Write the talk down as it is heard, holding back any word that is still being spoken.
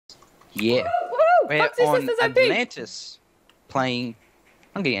Yeah. Woo! We're Foxy on Sisters OP. Atlantis playing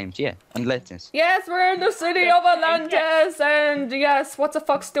Hunger Games, yeah. Atlantis. Yes, we're in the city of Atlantis, and yes, what's a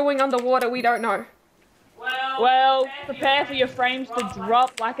fox doing underwater? We don't know. Well, prepare for your frames to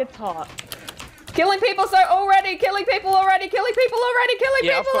drop like it's hot. Killing people killing people already, killing people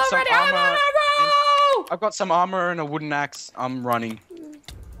already. I've got some I'm on a roll! I've got some armor and a wooden axe. I'm running.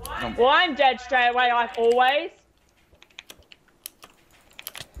 Well, I'm dead straight away, like always.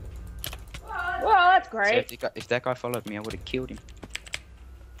 Well, that's So great. if that guy followed me, I would have killed him.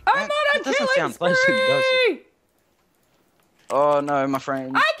 I'm on a That doesn't killing sound pleasant, does it? spree! Oh no, my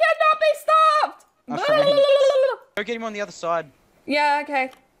friend. I cannot be stopped! My friend. Go get him on the other side. Yeah,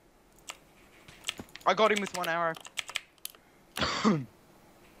 okay. I got him with one arrow.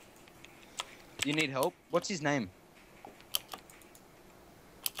 You need help? What's his name?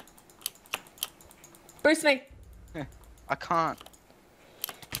 Boost me. I can't.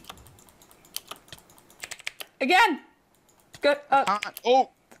 Again! Good. Can't. Oh!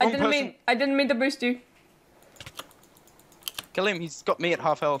 I Wrong didn't person. mean to boost you. Kill him. He's got me at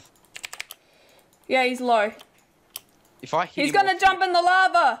half health. Yeah, he's low. If I hit He's him gonna off- jump in the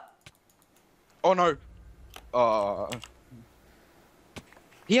lava! Oh no.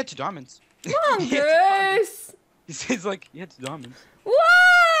 He had 2 diamonds. Come on, He had 2 diamonds. Goose! He says like he had 2 diamonds.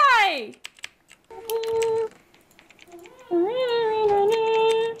 Why?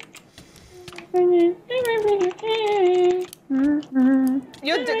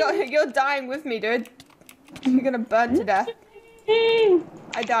 You're dying with me, dude. You're gonna burn to death.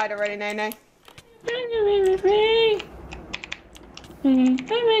 I died already, Nene.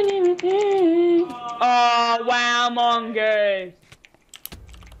 Oh, wow, Mongoose.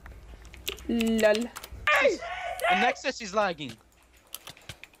 Lol. The Nexus is lagging.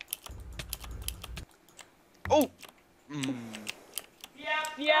 Oh.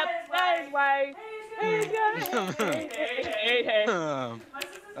 Yep, that is way. I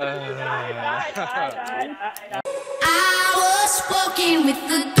was walking with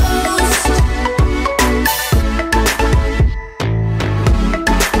the ghost.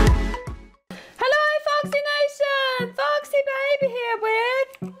 Hello, Foxynation! Foxy baby here with...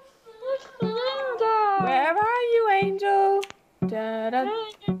 Where are you, Angel? Da-da.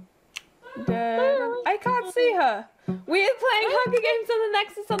 Da-da. I can't see her. We are playing Hunger Games on the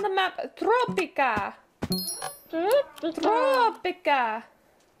Nexus on the map Tropica. Tropica.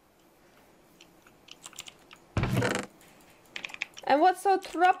 And what's so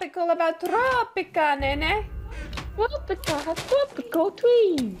tropical about Tropica, Nene? Tropical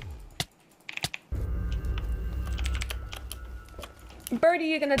tree. Birdie,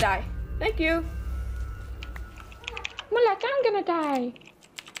 you're gonna die. Thank you. Malak, I'm gonna die.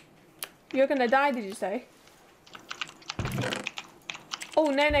 You're gonna die, did you say?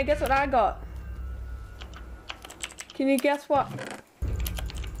 Oh, Nene, guess what I got? Can you guess what?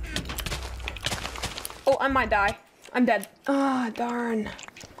 Oh, I might die. I'm dead. Ah, darn.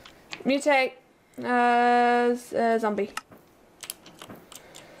 Mutate. Zombie.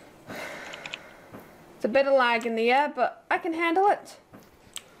 It's a bit of lag in the air, but I can handle it.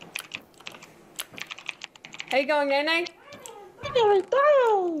 How you going, Nene? I nearly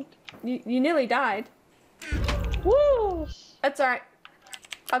died. You nearly died. Woo. That's alright.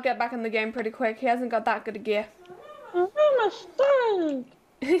 I'll get back in the game pretty quick. He hasn't got that good a gear. I'm a mistake.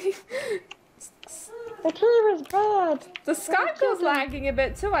 The key was bad. The Skype goes lagging a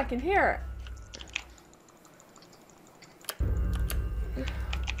bit too, I can hear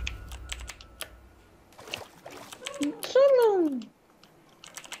I'm chilling.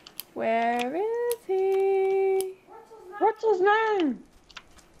 Where is he? What's his name?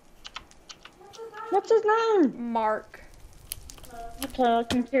 What's his name? Mark. Okay, I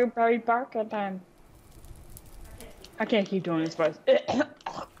can do Barry Barker then. I can't keep doing this voice.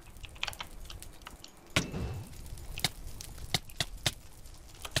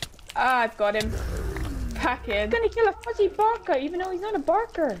 Ah, I've got him. Back in. He's gonna kill a fuzzy barker, even though he's not a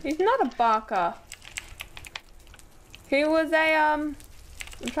barker. He's not a barker. He was a,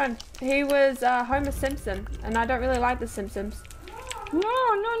 he was Homer Simpson, and I don't really like the Simpsons. No,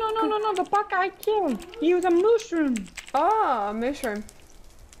 the barker I killed. He was a mushroom. Oh, a mushroom.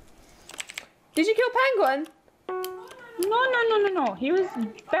 Did you kill Penguin? No. He was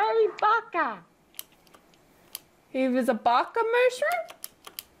Barry Barker. He was a Barker mushroom?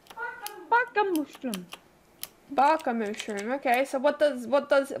 Barker mushroom. Barker mushroom. Okay, so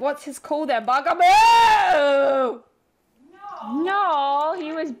what's his call there? Barker moo! No,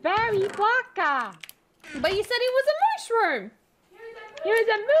 he was Barry Barker. But you said he was a mushroom. He was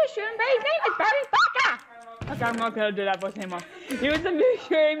a mushroom, but his name is Barry Barker. Okay, I'm not gonna do that voice anymore. He was a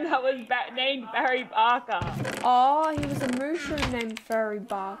mushroom that was named Barry Barker. Oh, he was a mushroom named Furry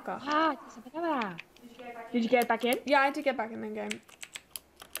Barker. Ah, did you get back in? Yeah, I had to get back in the game.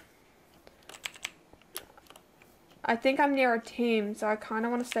 I think I'm near a team, so I kind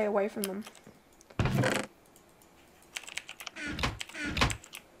of want to stay away from them.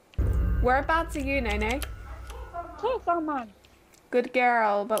 Whereabouts are you, Nene? Kill someone. Good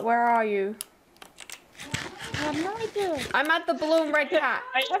girl, but where are you? I have no idea. I'm at the blue and red cat.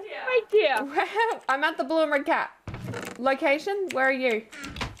 I have no idea. I'm at the blue and red cat. Location? Where are you?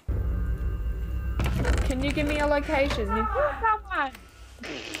 Can you give me a location? Kill someone.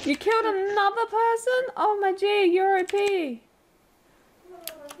 You killed another person? Oh my G, you're OP.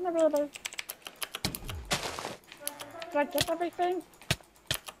 No, really. Did I get everything?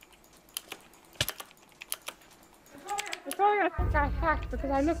 Before I think I hacked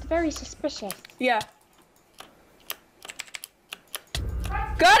because I looked very suspicious. Yeah.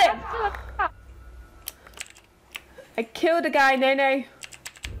 Got it! I killed a guy, Nene.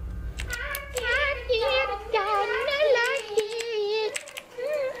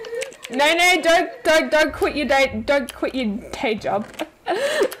 Nene, don't quit your day job.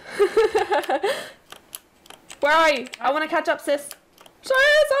 Where are you? I want to catch up, sis. Sis,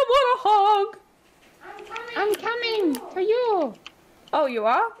 I want a hug. I'm coming for you. Oh, you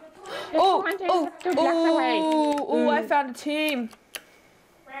are? Oh, I found a team.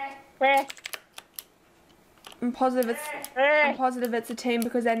 Where? I'm positive it's a team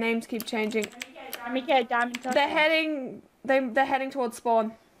because their names keep changing. Let me get a diamond sword. They're heading towards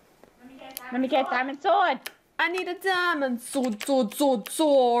spawn. Let me get a diamond sword. I need a diamond sword.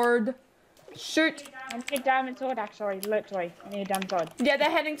 Shoot. I need a diamond sword, actually. Literally, I need a diamond sword. Yeah, they're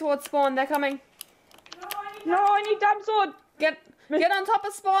heading towards spawn. They're coming. No, I need a diamond sword. Get on top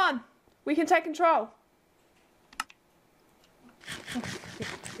of spawn. We can take control.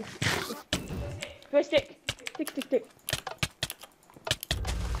 Stick.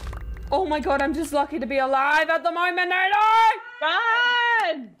 Oh my god, I'm just lucky to be alive at the moment, Nene!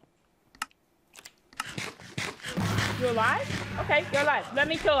 Run! You alive? Okay, you're alive. Let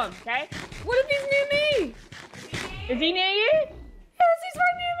me kill him, okay? What if he's near me? Is he near you? Yes, he's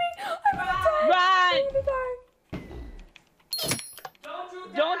right near me. I'm gonna die. Run! I'm gonna die.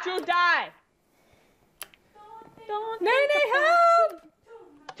 Don't you die! Don't Nene, help!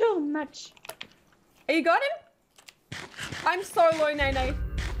 too much. You got him? I'm so low, Nene.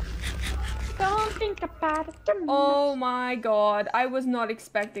 Don't think about it too much. Oh my god, I was not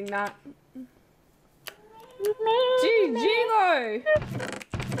expecting that. GG though.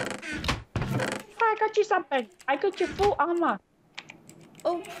 I got you something. I got you full armor.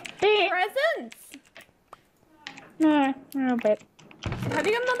 Oh, Hey. presents. Nah, a little bit. Have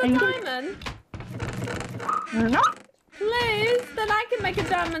you got another diamond? No. Please, then I can make a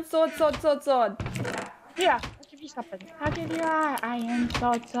diamond sword. Yeah, I'll give you something. I'll give you an iron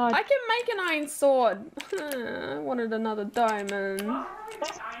sword. I can make an iron sword. I wanted another diamond.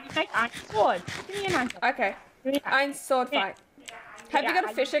 Make iron sword. Give me an iron sword. Okay, iron sword fight. Have you got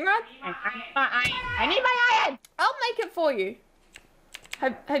a fishing rod? I need my iron. I'll make it for you.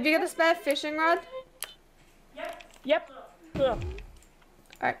 Have you got a spare fishing rod? Yep. Cool.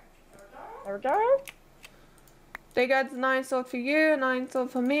 Alright. There we go. There goes an iron sword for you, an iron sword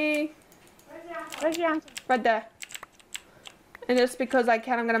for me. Where's the iron sword? Right there. And just because I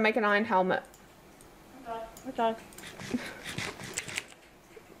can, I'm gonna make an iron helmet. Okay.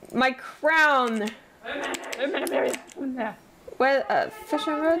 My crown. Where,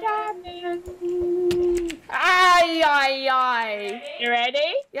 fishing rod? Aye. You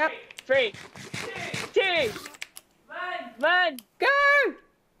ready? Yep. 3, 2, 1. Go!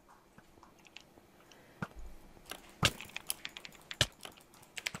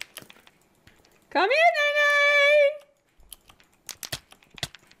 Come here, Nene!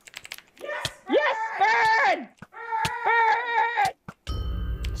 Yes, burn! Burn!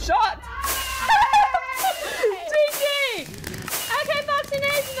 Shot! GG! Okay,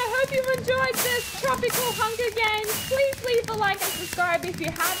 Foxynation, I hope you enjoyed this tropical Hunger Games. Please leave a like and subscribe if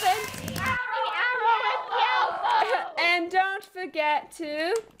you haven't. And don't forget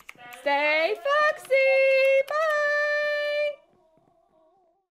to stay foxy! Bye!